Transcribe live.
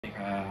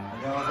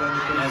안녕하세요,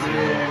 니쿤 씨.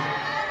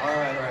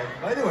 Alright.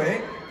 By the way,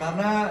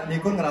 karena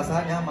Nichkhun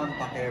ngerasa nyaman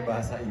pakai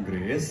bahasa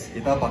Inggris,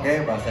 kita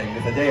pakai bahasa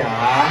Inggris aja ya.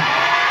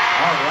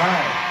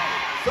 Alright.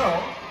 So,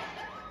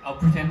 I'll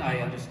pretend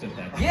I understood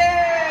that.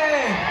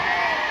 yay!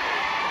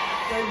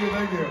 Thank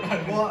you.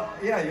 Well,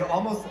 yeah, you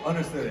almost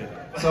understood it.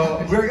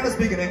 So, we're gonna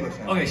speak in English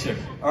now. Okay, sure.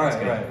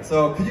 Alright.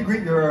 So, could you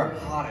greet your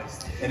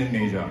hottest in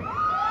Indonesia?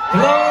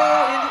 Hello,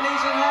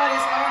 Indonesian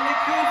hottest, I'm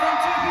Nichkhun from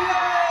 2PM.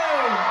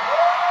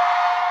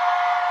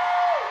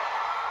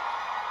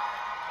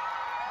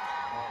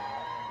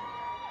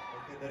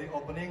 Oke, dari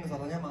opening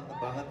suaranya mantap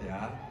banget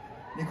ya.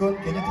 Nichkhun,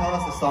 can you tell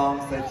us the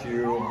songs that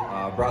you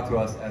brought to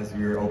us as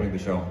we were opening the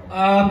show?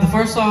 The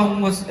first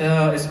song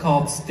is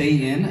called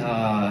 "Stay In."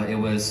 It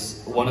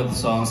was one of the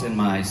songs in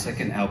my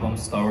second album,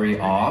 Story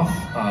Off.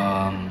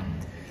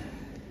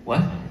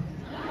 What?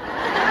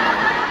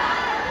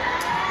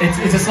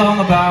 It's a song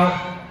about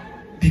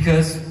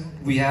because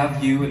we have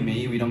you and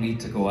me, we don't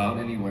need to go out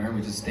anywhere.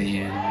 We just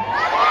stay in.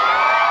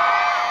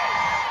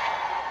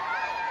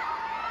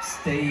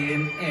 Stay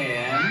in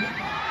and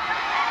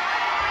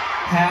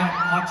have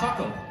hot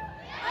chocolate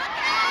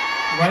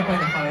right by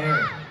the fire.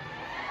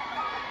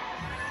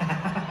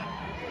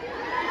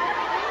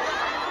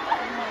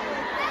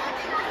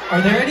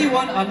 Are there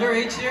anyone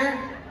underage here?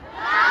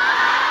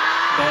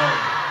 No.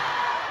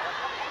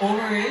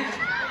 Overage?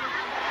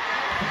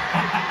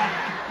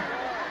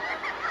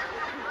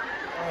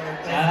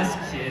 Just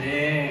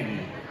kidding.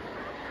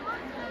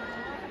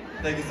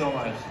 Thank you so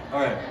much.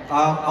 Alright,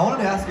 I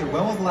wanted to ask you,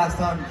 when was the last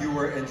time you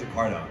were in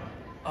Jakarta?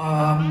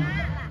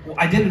 Well,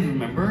 I didn't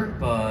remember,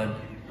 but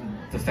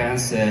the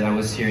fans said I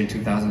was here in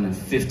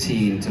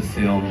 2015 to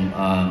film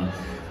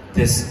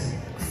this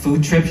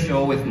food trip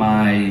show with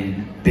my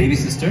baby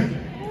sister,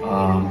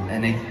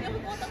 and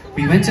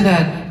we went to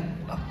that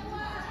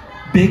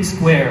big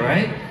square,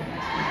 right?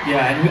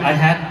 Yeah, and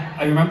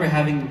I remember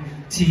having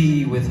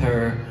tea with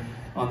her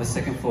on the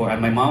second floor,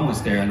 and my mom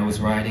was there, and I was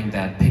riding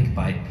that pink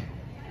bike,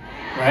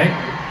 right?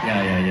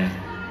 Yeah.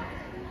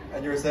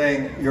 And you were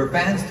saying your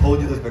fans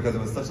told you this because it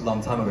was such a long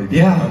time ago. You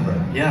Yeah, can't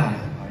remember. yeah.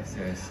 I see.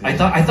 I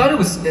thought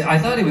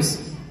it was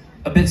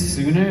a bit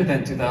sooner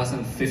than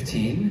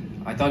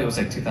 2015. I thought it was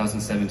like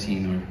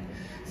 2017 or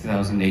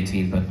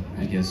 2018, but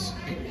I guess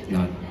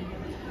not.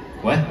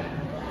 What?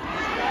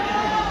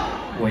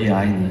 我也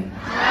爱你.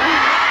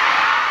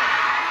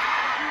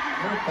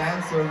 Your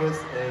fan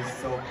service is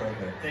so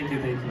perfect. Thank you.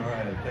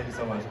 Alright, thank you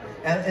so much.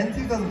 And in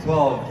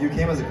 2012, you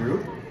came as a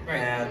group, Right.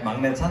 and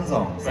Maknae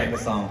Chansong sang Right. the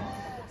song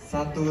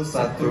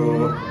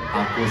Satu-satu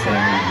Aku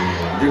Sayang You.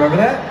 Do you remember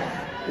that?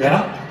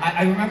 Yeah,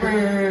 I remember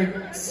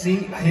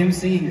him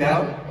singing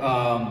that,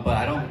 but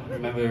I don't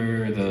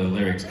remember the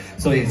lyrics.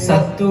 So it's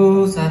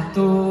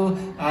satu-satu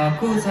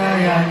aku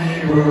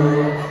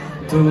sayangimu,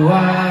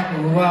 dua.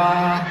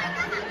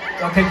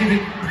 Okay, can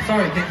you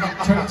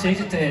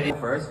change it to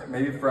First,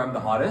 maybe from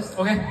the hottest.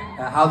 Okay.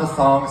 How the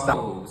song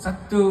sounds.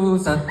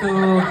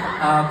 Satu-satu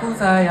aku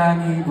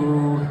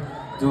sayangimu,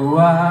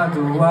 dua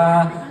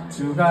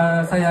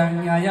juga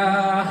sayangnya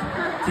ya,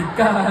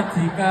 tiga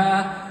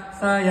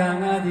sayang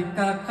adik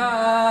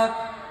kakak,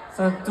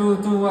 satu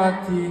dua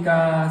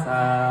tiga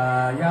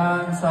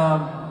sayang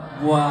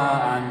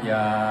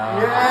semuanya.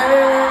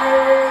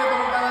 Yay!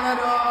 Tepuk tangannya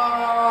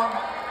dong.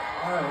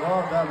 Alright,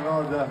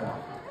 well done.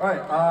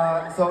 Alright,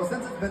 so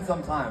since it's been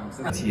some time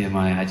since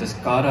TMI, I just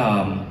got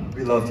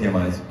we love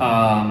TMIs.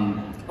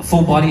 a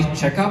full body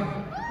checkup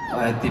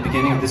at the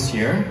beginning of this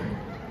year.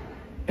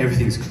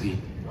 Everything's clean.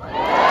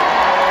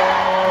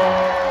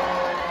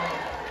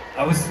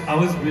 I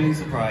was really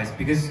surprised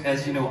because,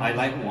 as you know, I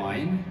like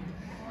wine.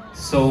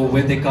 So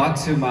when they got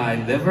to my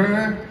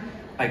liver,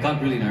 I got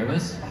really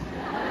nervous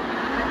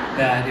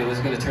that it was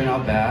going to turn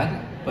out bad.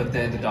 But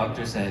then the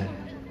doctor said,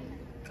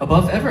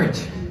 above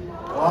average.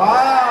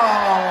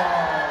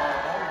 Wow!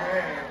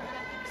 Okay.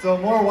 So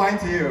more wine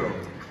to you.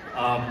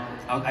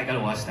 I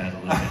gotta watch that a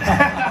little bit.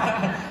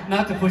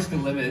 Not to push the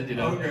limit, you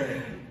know.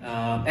 Okay.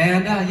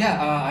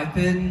 I've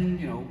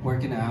been,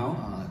 working out,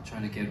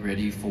 trying to get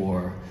ready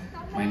for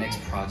my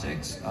next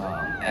project.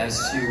 As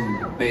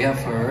you may have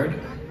heard,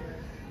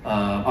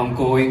 I'm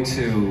going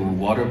to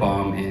water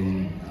bomb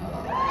in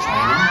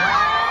China.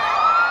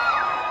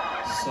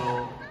 So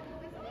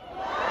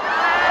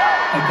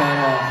I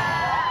gotta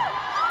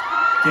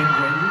get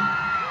ready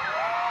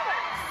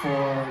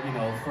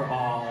for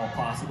all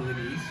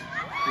possibilities,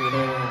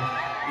 whether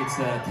it's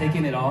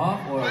taking it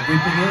off or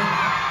ripping it.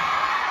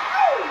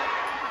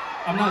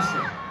 I'm not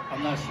sure.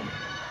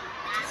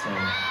 So,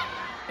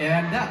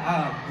 and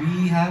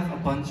we have a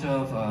bunch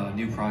of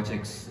new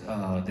projects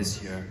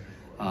this year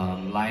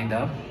lined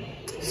up.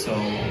 So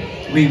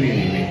we.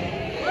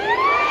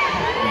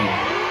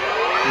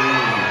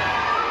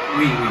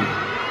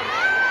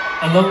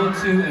 Alone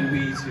too and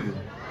we too.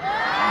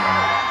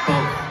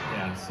 Both.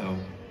 Yeah. So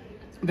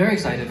very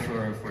excited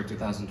for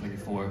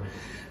 2024.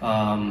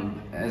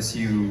 As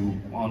you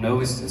all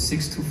know, it's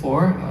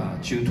 624,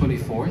 June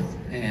 24th,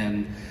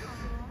 and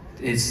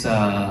it's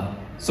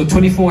So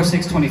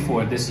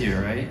 24/6/24 this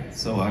year, right?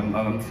 So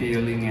I'm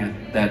feeling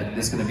that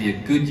it's gonna be a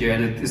good year,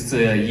 and it's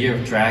the year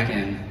of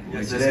dragon,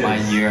 which is my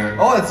year.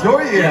 Oh, it's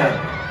your year.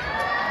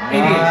 Yeah.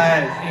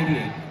 Nice.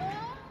 88.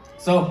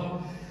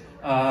 So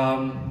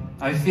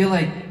I feel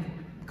like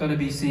I'm gonna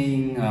be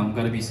seeing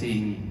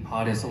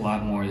hottest a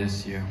lot more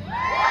this year.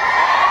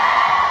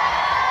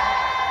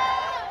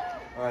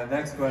 Alright,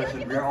 next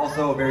question. We are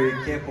also very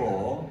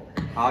kepo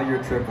how your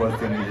trip was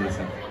to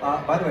Indonesia.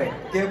 By the way,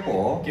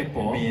 kepo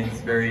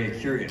means very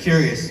curious.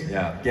 Curious.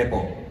 Yeah,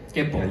 kepo.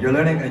 Kepo. Yeah, you're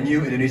learning a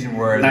new Indonesian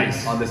word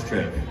Nice. on this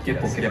trip.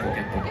 Kepo, Yes, kepo.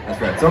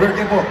 That's right. So very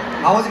kepo.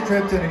 How was your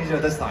trip to Indonesia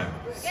this time?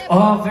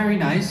 Oh, very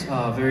nice,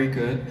 very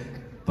good.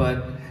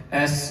 But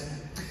as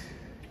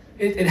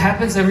it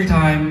happens every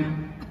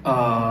time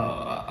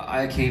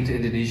I came to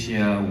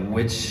Indonesia,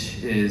 which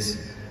is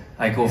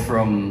I go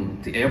from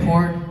the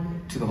airport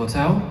to the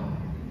hotel,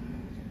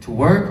 to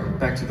work,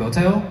 back to the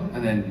hotel,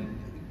 and then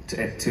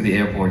to the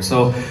airport.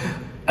 So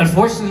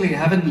unfortunately, I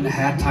haven't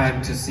had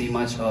time to see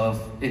much of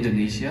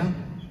Indonesia,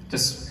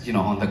 just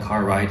on the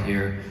car ride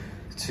here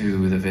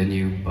to the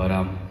venue. But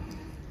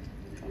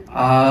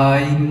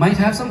I might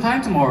have some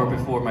time tomorrow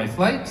before my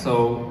flight,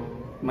 so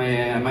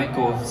I might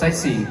go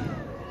sightseeing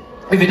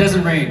if it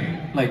doesn't rain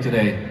like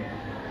today.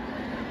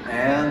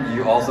 And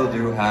you also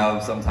do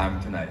have some time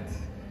tonight.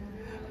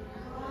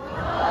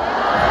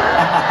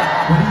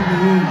 What do you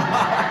mean?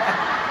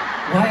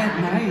 Why at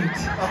night?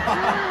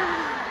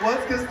 Well,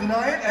 it's because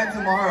tonight and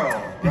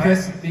tomorrow. Right?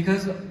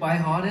 Because my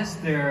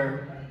hottest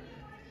they're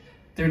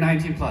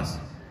 19 plus,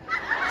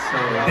 so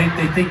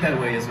they think that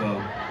way as well.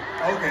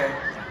 Okay.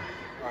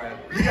 All right.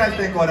 You guys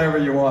think whatever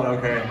you want.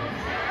 Okay.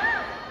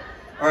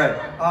 All right.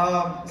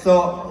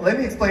 So let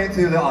me explain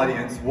to the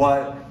audience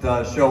what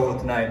the show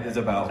tonight is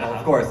about. Well,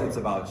 of course, it's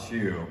about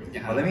you.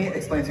 But let me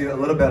explain to you a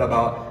little bit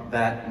about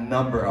that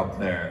number up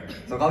there.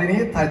 So kali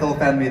ini title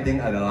fan meeting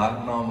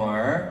adalah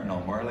number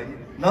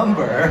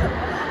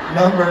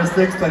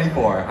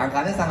 624.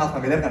 Angkanya sangat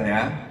familiar kan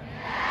ya?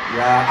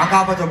 Ya,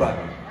 angka apa coba?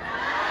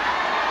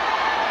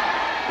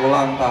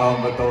 Ulang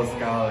tahun, betul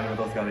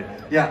sekali.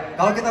 Ya,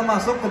 kalau kita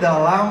masuk ke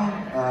dalam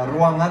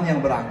ruangan yang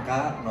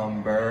berangka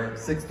nomor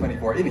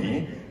 624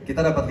 ini,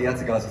 kita dapat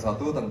lihat segala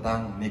sesuatu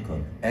tentang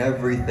Nichkhun.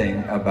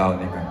 Everything about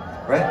Nichkhun,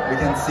 right?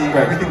 We can see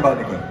everything about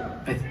Nichkhun.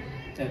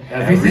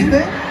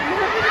 Everything?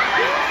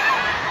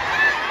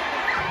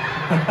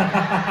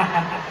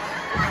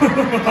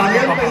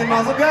 Kalian pengen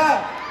masuk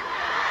gak?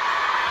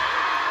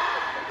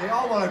 They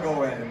all want to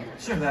go in.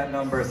 Sure. That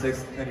number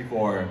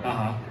 624.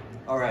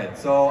 Alright,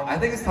 so I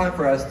think it's time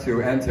for us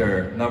to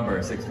enter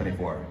number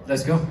 624.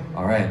 Let's go.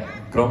 Alright,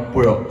 그럼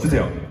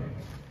보여주세요.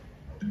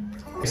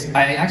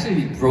 I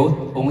actually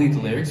wrote only the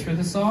lyrics for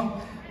this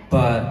song,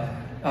 but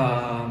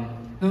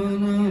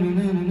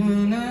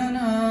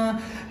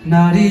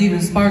not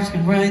even Sparks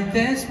can write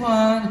this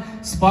one.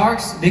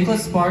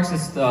 Nicholas Sparks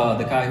is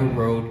the guy who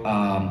wrote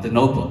the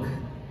Notebook.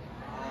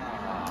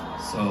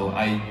 So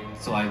I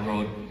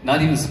wrote,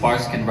 not even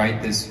Sparks can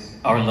write this,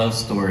 our love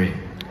story.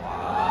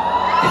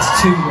 It's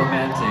too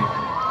romantic.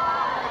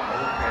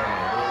 Okay,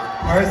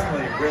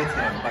 personally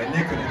written by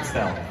Nichkhun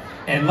himself.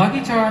 And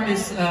Lucky Charm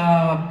is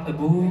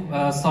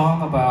a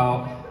song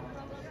about.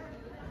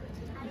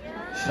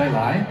 Should I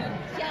lie?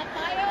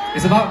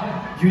 It's about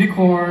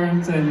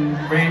unicorns and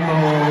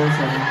rainbows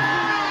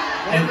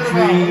and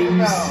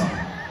dreams.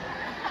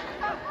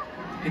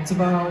 It's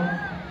about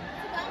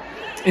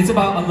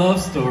a love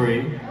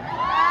story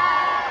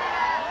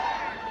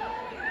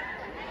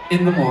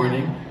in the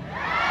morning.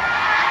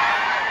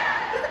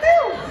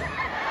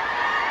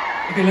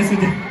 Okay, let's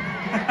do it.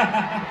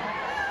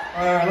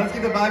 Alright, let's keep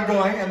the vibe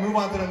going and move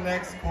on to the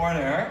next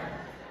corner.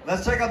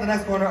 Let's check out the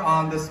next corner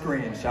on the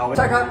screen, shall we?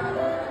 Check out.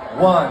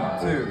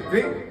 1, 2,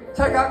 3.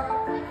 Check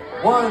out.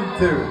 1,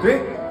 2,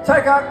 3.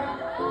 Check out.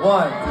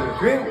 1,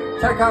 2, 3.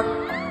 Check out.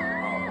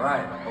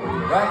 Alright, over to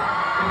the right.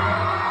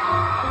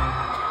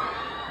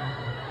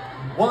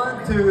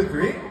 1, 2,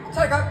 3.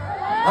 Check out.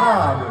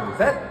 하나, 둘,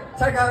 셋.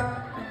 Check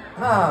out.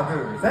 하나,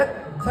 둘, 셋.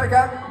 Check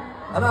out.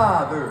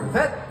 하나, 둘,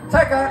 셋.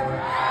 Check out.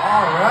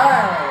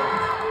 Alright.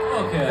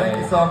 Okay.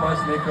 Thank you so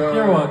much, Nichkhun.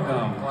 You're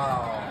welcome.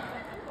 Wow.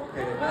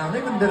 Okay, now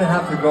Nichkhun didn't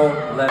have to go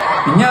let.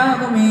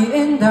 Menyagumi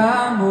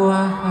indahmu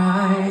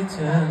wahai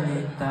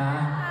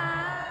cerita,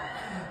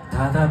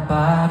 tak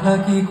dapat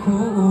lagi ku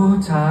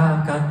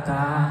ucap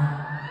kata.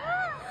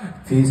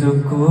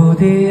 Fisukku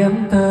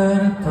diam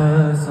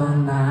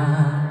terpesona.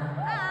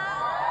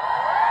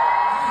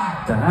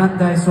 Dan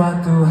andai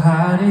suatu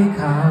hari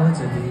kau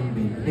jadi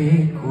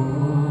milikku,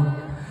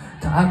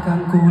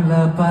 takkan ku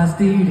lepas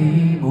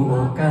dirimu,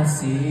 oh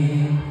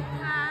kasih.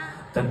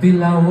 Dan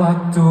bila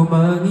waktu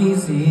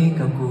mengisi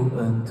ku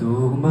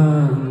untuk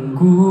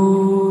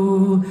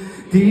menunggu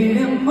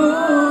dirimu,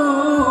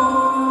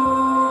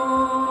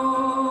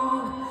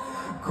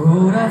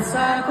 ku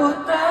rasa ku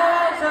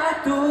tak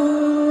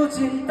jatuh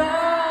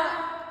cinta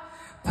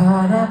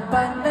pada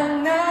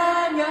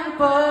pandangan yang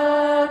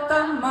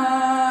pertama.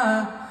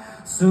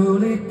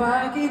 Sulit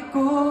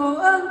bagiku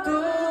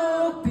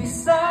untuk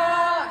bisa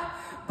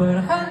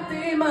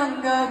berhenti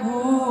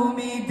mengganggu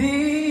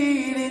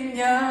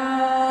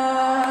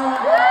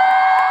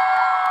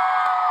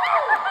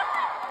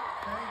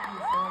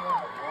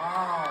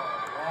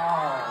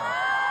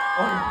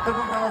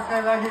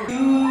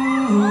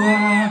You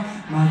are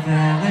my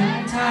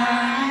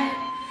Valentine.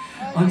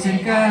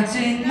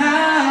 언제까지나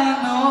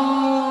넌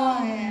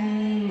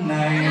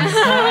나의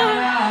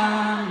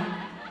사랑.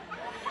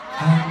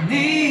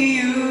 Honey,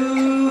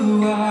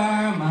 you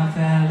are my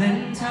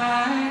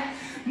Valentine.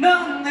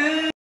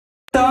 너는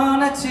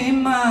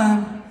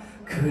떠났지만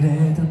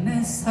그래도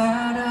내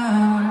사랑.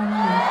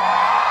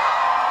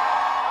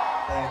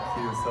 Thank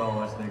you so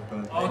much,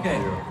 Nichkhun. Thank Okay.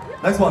 you.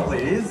 Next one,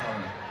 please.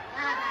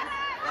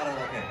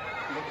 Okay.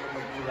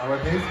 Lower,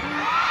 please.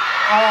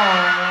 Aww.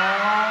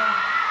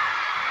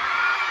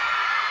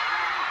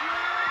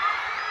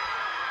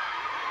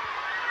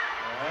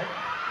 Alright.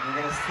 You're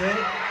gonna sit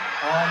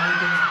on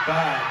Nichkhun's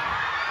back.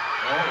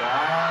 Oh,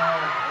 wow.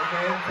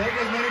 Okay. Take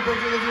as many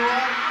pictures as you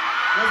want.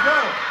 Let's go.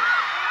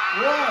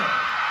 1,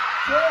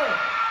 2,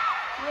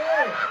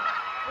 3,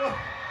 4,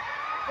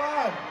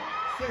 5,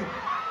 6,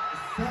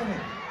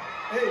 7,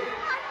 8,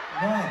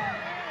 9,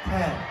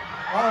 10.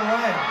 All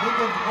right,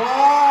 Nichkhun.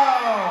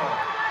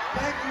 Wow!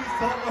 Thank you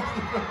so much.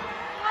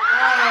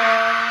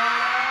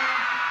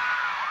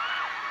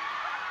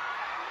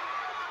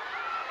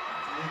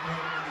 Nichkhun,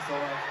 thank you so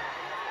much.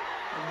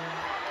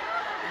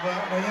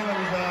 Banyak nggak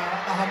bisa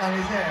tahan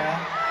nangisnya ya.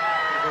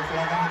 Oke,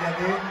 silakan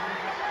hati-hati.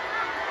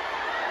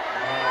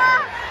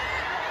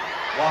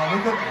 Wow,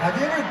 Nichkhun, have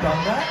you ever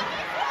done that?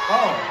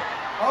 Oh,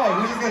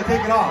 you're just gonna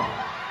take it off.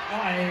 No,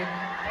 I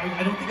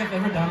don't think I've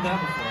ever done that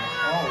before.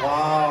 Oh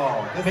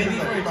wow, this Maybe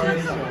is for a the TV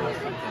first show time. or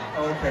something.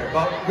 Okay,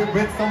 but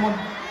with someone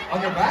on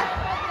your back?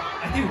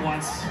 I think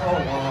once. Oh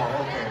wow,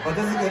 okay. But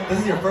this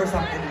is your first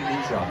time in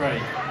Indonesia.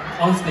 Right.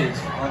 On stage.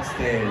 On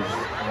stage.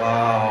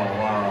 Wow.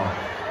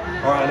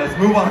 All right, let's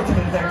move on to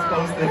the next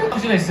post-it.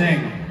 What should I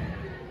sing?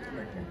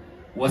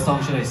 What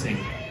song should I sing?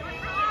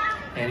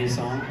 Any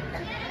song?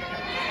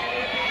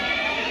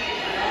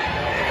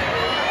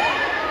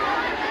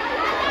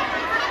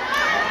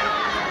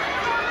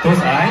 Those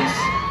eyes?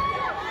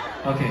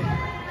 Okay.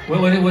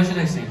 What should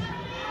I sing?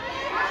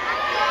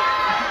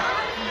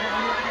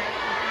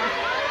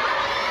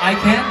 I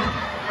can't.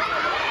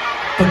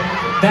 But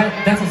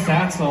that's a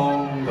sad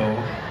song though.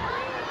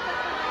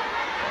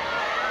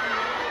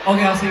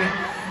 Okay, I'll sing it.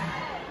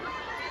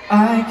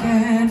 I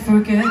can't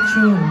forget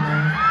your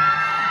love.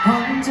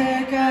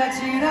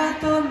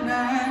 언제까지라도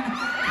난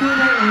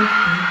그대일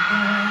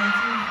때까지.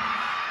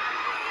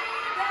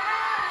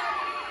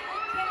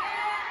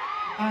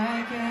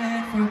 I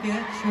can't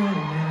forget your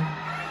love.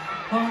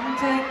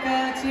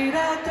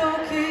 언제까지라도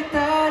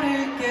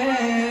기다릴게.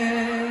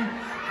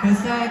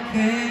 'Cause I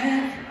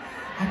can't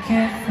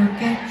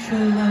forget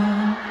your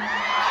love.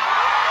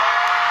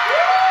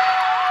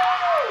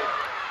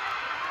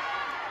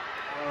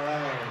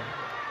 Alright.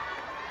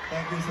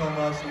 Thank you so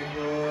much,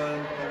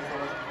 Nichkhun. Thank you so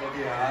much,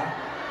 Nadia.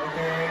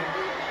 Okay.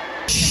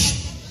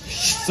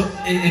 So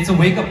it's a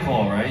wake up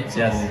call, right? So,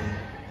 Yes.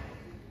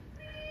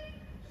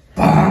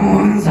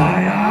 방문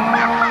사양.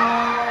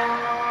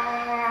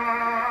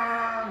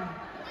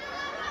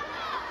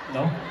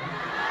 No?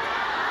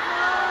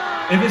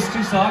 If it's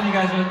too soft, you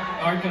guys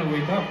aren't gonna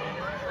wake up.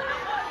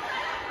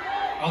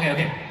 Okay,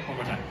 one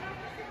more time.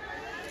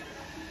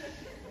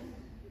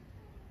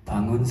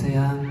 방문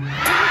사양.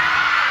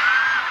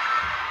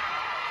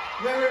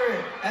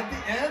 Wait. At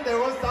the end, there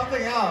was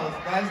something else,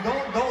 guys.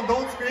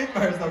 Don't scream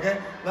first, okay?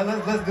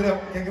 Let's do that.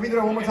 Can we do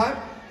that one more time?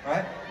 All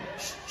right.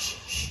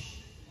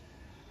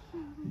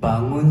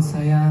 방문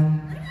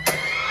사양.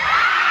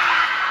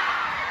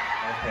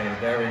 Okay,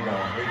 there we go.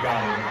 We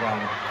got it.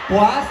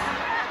 Plus.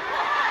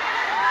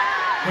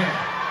 Where?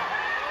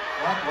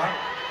 What?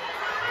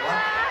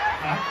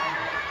 Huh?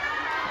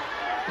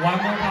 One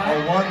more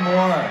time. One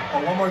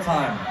more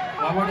time.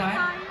 One more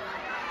time.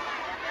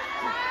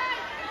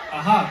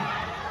 Aha.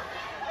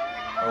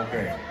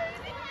 Okay.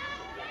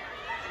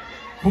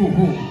 Who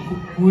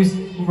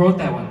wrote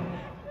that one?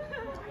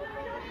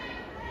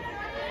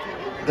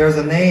 There's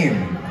a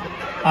name.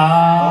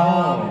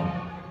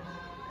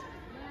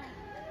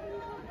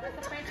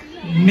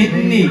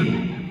 Midney.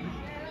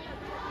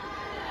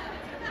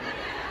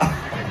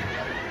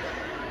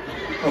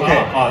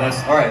 Okay. Oh,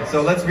 that's. All right.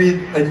 So let's read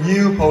a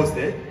new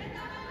post-it.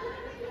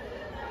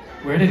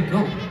 Where did it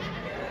go?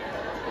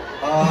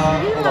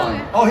 Hold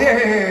on. Oh,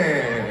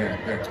 here.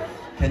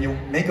 Can you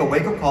make a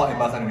wake-up call in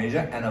Bahasa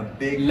Indonesia and a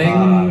big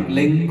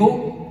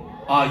Lenggo?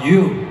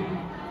 You.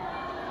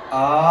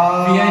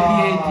 VIP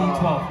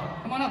D12.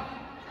 Come on up.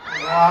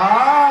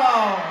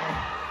 Wow.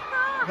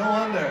 No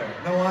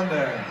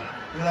wonder.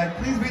 You're like,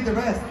 please read the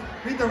rest.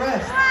 All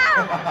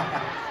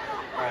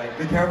right.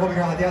 Be careful. Be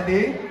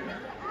hati-hati.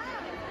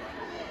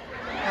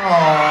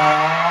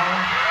 Aww.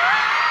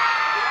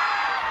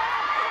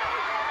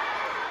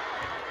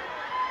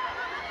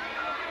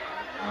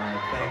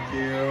 Alright, thank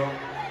you.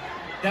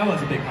 That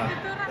was a big hug.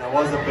 That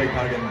was a big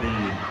hug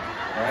indeed.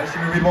 Alright,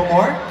 should we read one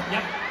more?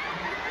 Yep.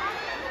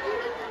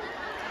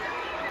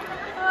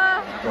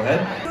 Go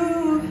ahead.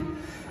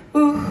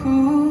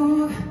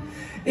 Ooh,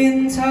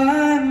 in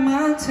time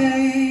I'll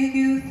take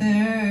you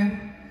there.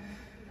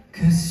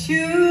 'Cause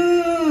you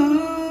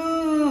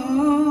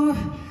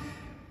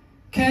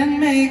can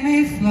make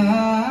me fly.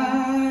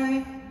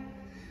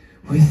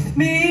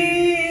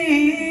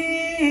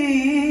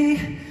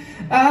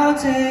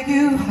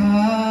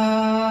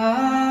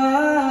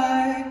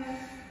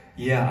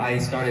 Yeah,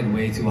 I started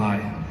way too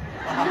high.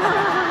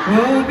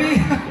 Will be.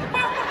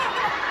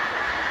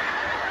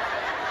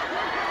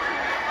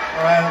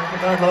 Alright,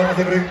 kita tolong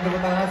kasih beri tepuk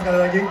tangan sekali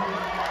lagi.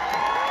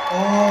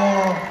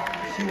 Oh,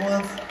 she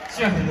wants.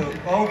 Sure.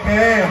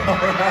 Okay,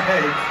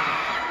 alright.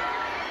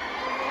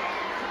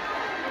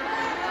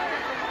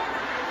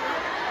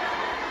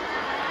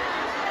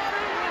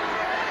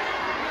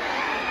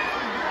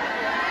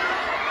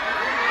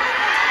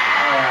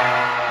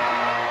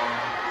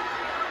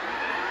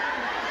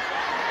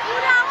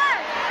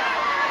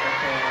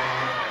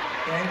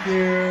 Thank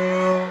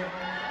you.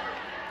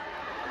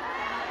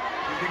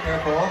 Be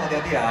careful,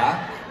 hati-hati ya.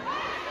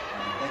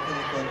 Thank you,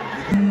 Nichkhun.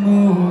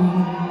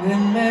 Moon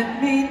and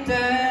let me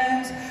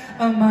dance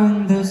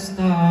among the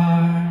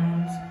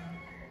stars.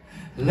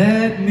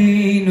 Let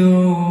me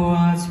know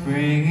what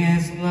spring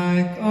is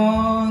like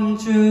on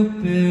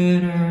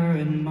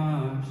Jupiter and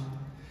Mars.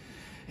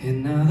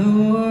 In other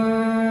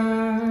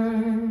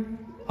words,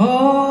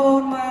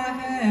 hold my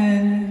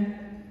hand.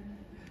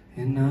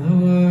 In other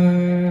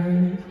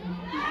words,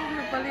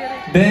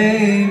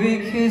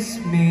 baby, kiss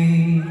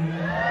me.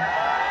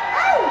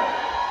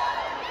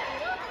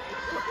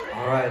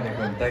 Alright,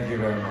 Nichkhun, thank you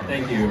very much.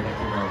 Thank you. Thank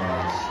you very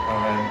much.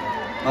 Alright,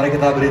 mari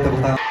kita beri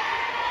tepuk tangan.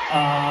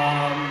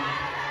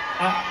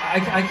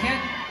 I can't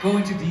go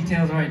into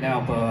details right now,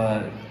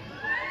 but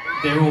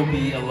there will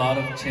be a lot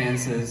of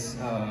chances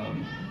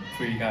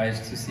for you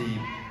guys to see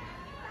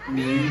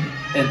me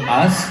and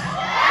us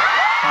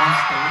on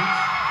stage.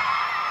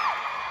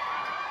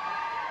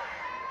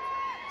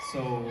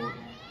 So,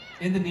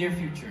 in the near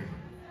future,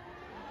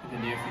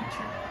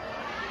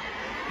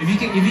 if you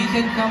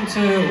can come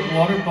to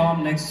Water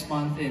Bomb next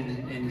month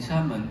in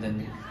Xiamen,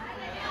 then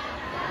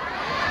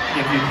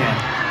if you can,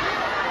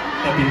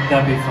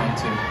 that'd be fun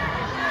too.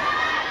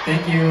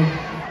 Thank you.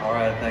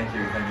 Alright, thank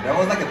you. That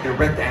was like a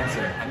direct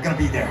answer. I'm gonna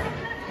be there.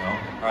 You know?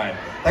 Alright.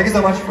 Thank you so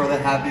much for the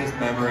happiest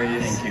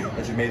memories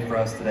that you made for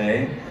us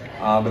today.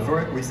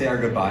 Before we say our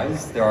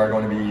goodbyes, there are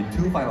going to be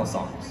 2 final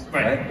songs.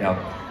 Right. Yeah.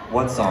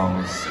 What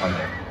songs are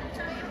there?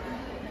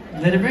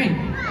 Let It Rain.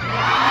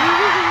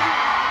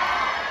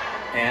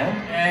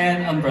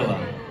 And Umbrella.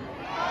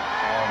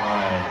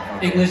 Alright.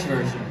 Okay. English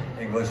version.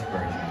 English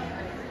version.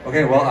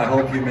 Okay, well, I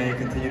hope you may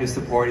continue to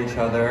support each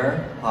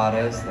other.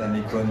 Hottest and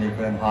Nichkhun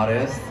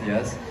Hottest.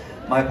 Yes.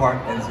 My part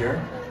ends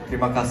here.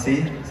 Terima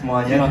kasih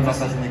semuanya. Terima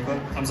kasih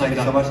Nichkhun. Thank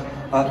you so much.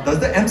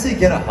 Does the MC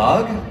get a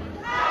hug?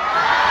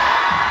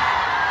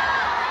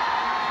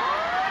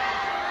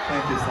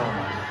 Thank you so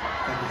much.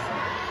 Thank you so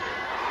much.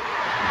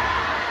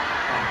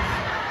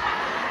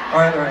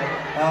 Alright.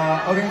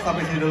 Oke,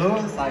 sampai sini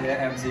dulu.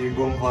 Saya MC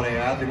Bung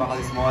Korea. Terima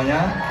kasih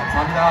semuanya.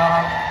 Kamsahamnida.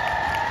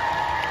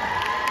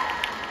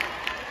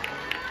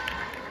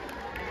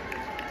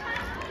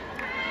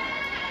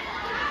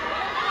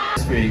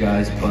 For you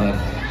guys, but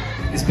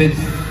it's been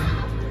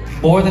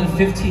more than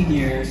 15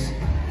 years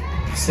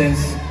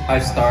since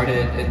I've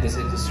started in this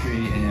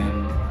industry,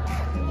 and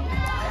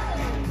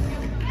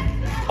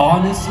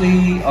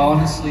honestly,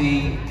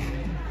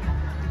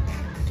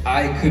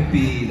 I could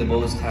be the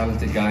most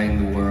talented guy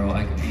in the world.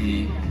 I could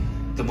be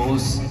the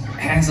most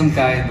handsome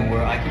guy in the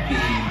world. I could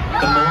be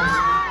the most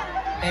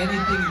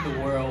anything in the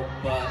world,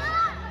 but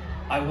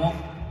I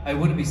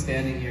wouldn't be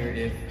standing here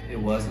if it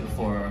wasn't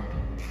for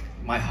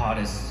my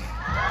hottest.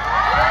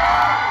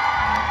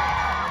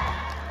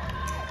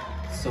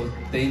 So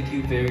thank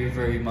you very,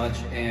 very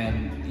much.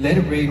 And Let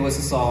It Rain was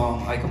a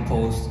song I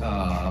composed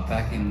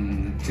back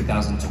in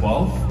 2012.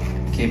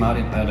 Came out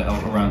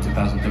around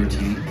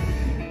 2013.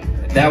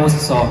 That was a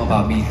song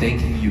about me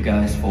thanking you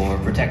guys for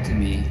protecting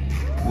me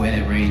when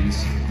it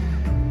rains.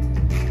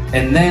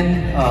 And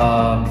then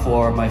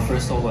for my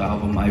first solo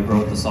album, I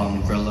wrote the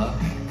song Umbrella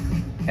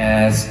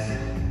as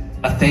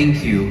a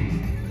thank you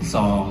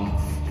song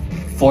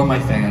for my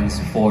fans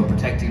for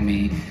protecting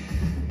me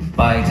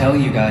by telling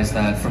you guys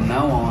that from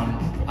now on,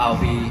 I'll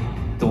be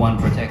the one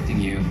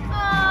protecting you.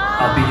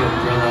 I'll be your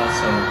umbrella,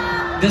 so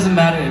it doesn't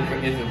matter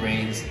if it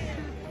rains,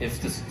 if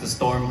the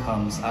storm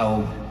comes,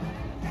 I'll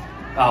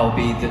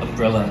be the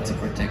umbrella to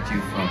protect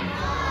you from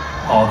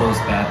all those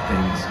bad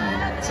things.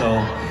 So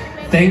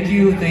thank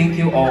you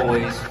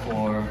always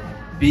for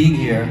being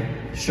here,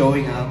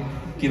 showing up,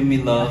 giving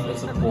me love and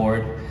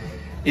support.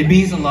 It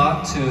means a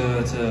lot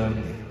to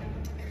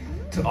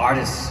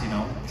artists, you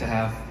know, to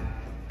have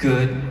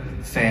good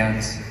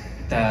fans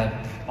that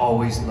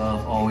always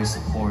love, always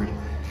support,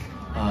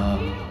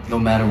 no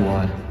matter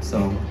what.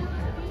 So,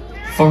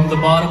 from the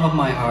bottom of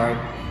my heart,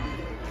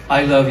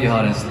 I love you,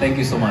 hottest. Thank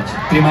you so much.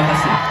 Terima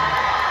kasih.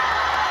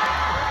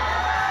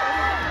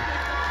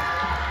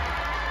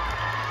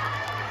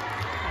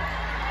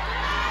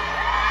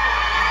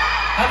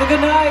 Have a good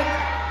night.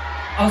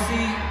 I'll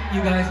see you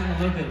guys in a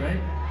little bit,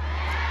 right?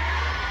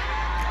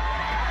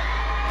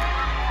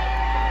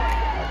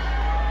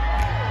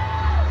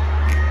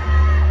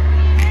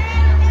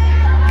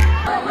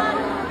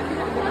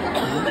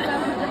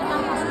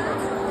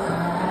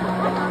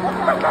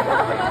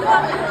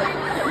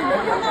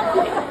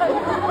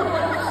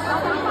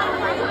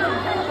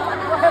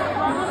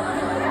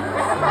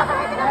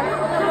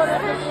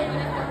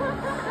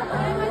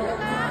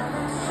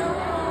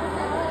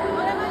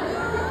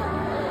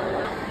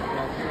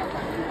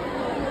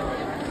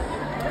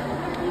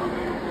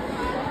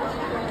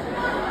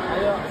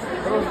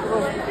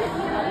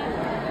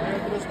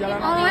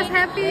 Always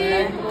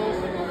happy.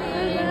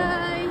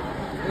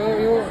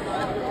 Bye.